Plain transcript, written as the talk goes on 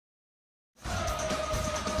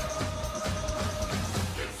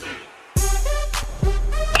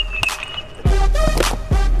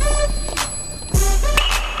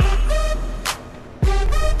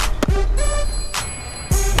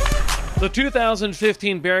The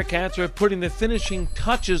 2015 Bearcats are putting the finishing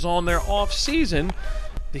touches on their off-season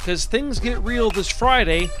because things get real this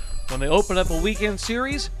Friday when they open up a weekend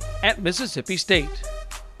series at Mississippi State.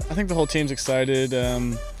 I think the whole team's excited.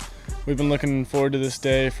 We've been looking forward to this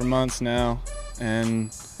day for months now, and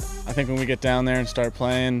I think when we get down there and start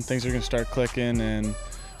playing, things are going to start clicking, and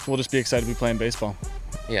we'll just be excited to be playing baseball.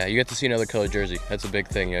 Yeah, you get to see another color jersey. That's a big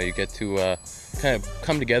thing. You get to kind of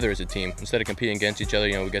come together as a team. Instead of competing against each other,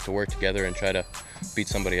 we get to work together and try to beat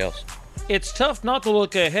somebody else. It's tough not to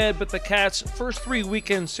look ahead, but the Cats' first 3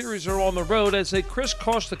 weekend series are on the road as they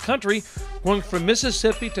crisscross the country, going from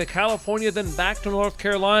Mississippi to California, then back to North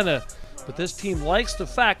Carolina. But this team likes the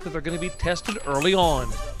fact that they're going to be tested early on.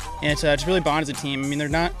 And it's really bond as a team. I mean, they're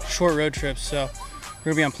not short road trips, so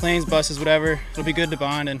we're going to be on planes, buses, whatever. It'll be good to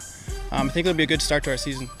bond, and I think it'll be a good start to our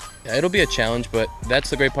season. Yeah, it'll be a challenge, but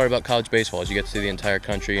that's the great part about college baseball is you get to see the entire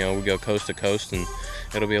country. We go coast to coast, and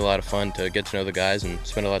it'll be a lot of fun to get to know the guys and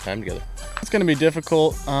spend a lot of time together. It's going to be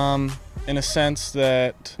difficult in a sense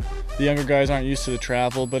that the younger guys aren't used to the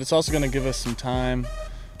travel, but it's also going to give us some time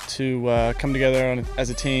to come together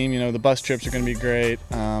as a team. The bus trips are going to be great,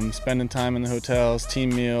 spending time in the hotels,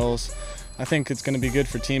 team meals. I think it's going to be good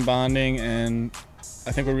for team bonding, and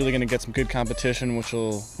I think we're really going to get some good competition, which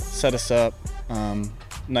will set us up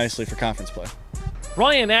nicely for conference play.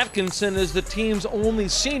 Ryan Atkinson is the team's only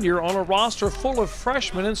senior on a roster full of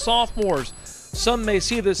freshmen and sophomores. Some may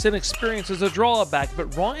see this inexperience as a drawback,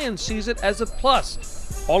 but Ryan sees it as a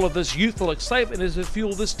plus. All of this youthful excitement is the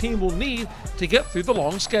fuel this team will need to get through the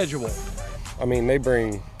long schedule. I mean, they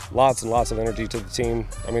bring lots and lots of energy to the team.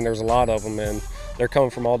 I mean, there's a lot of them, and they're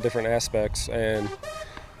coming from all different aspects. And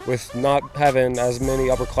with not having as many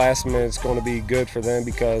upperclassmen, it's going to be good for them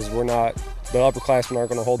because the upperclassmen aren't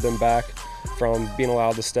going to hold them back from being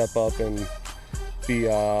allowed to step up and be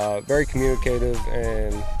very communicative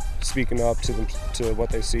and speaking up to what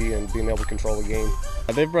they see and being able to control the game.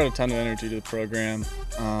 They've brought a ton of energy to the program.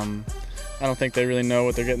 I don't think they really know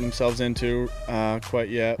what they're getting themselves into quite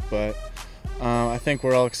yet, but I think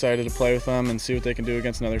we're all excited to play with them and see what they can do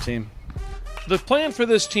against another team. The plan for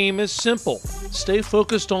this team is simple. Stay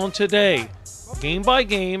focused on today, game by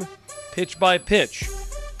game, pitch by pitch.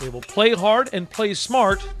 They will play hard and play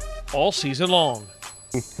smart all season long.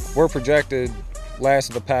 We're projected last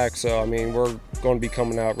of the pack, so I mean we're going to be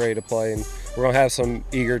coming out ready to play, and we're going to have some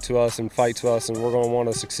eager to us and fight to us, and we're going to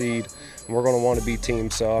want to succeed, and we're going to want to beat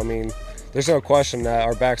teams. So I mean, there's no question that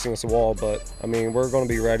our back's against the wall, but I mean we're going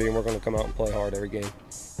to be ready and we're going to come out and play hard every game.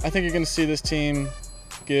 I think you're going to see this team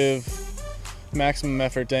give maximum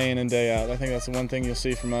effort day in and day out. I think that's the one thing you'll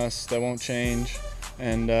see from us that won't change,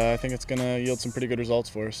 and I think it's going to yield some pretty good results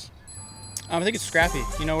for us. I think it's scrappy.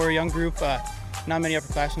 We're a young group, not many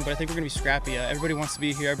upperclassmen, but I think we're going to be scrappy. Everybody wants to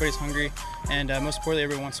be here, everybody's hungry, and most importantly,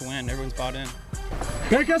 everyone wants to win. Everyone's bought in.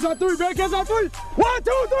 Bearcats on 3, Bearcats on 3! 1,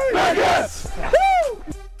 2, 3! Bearcats!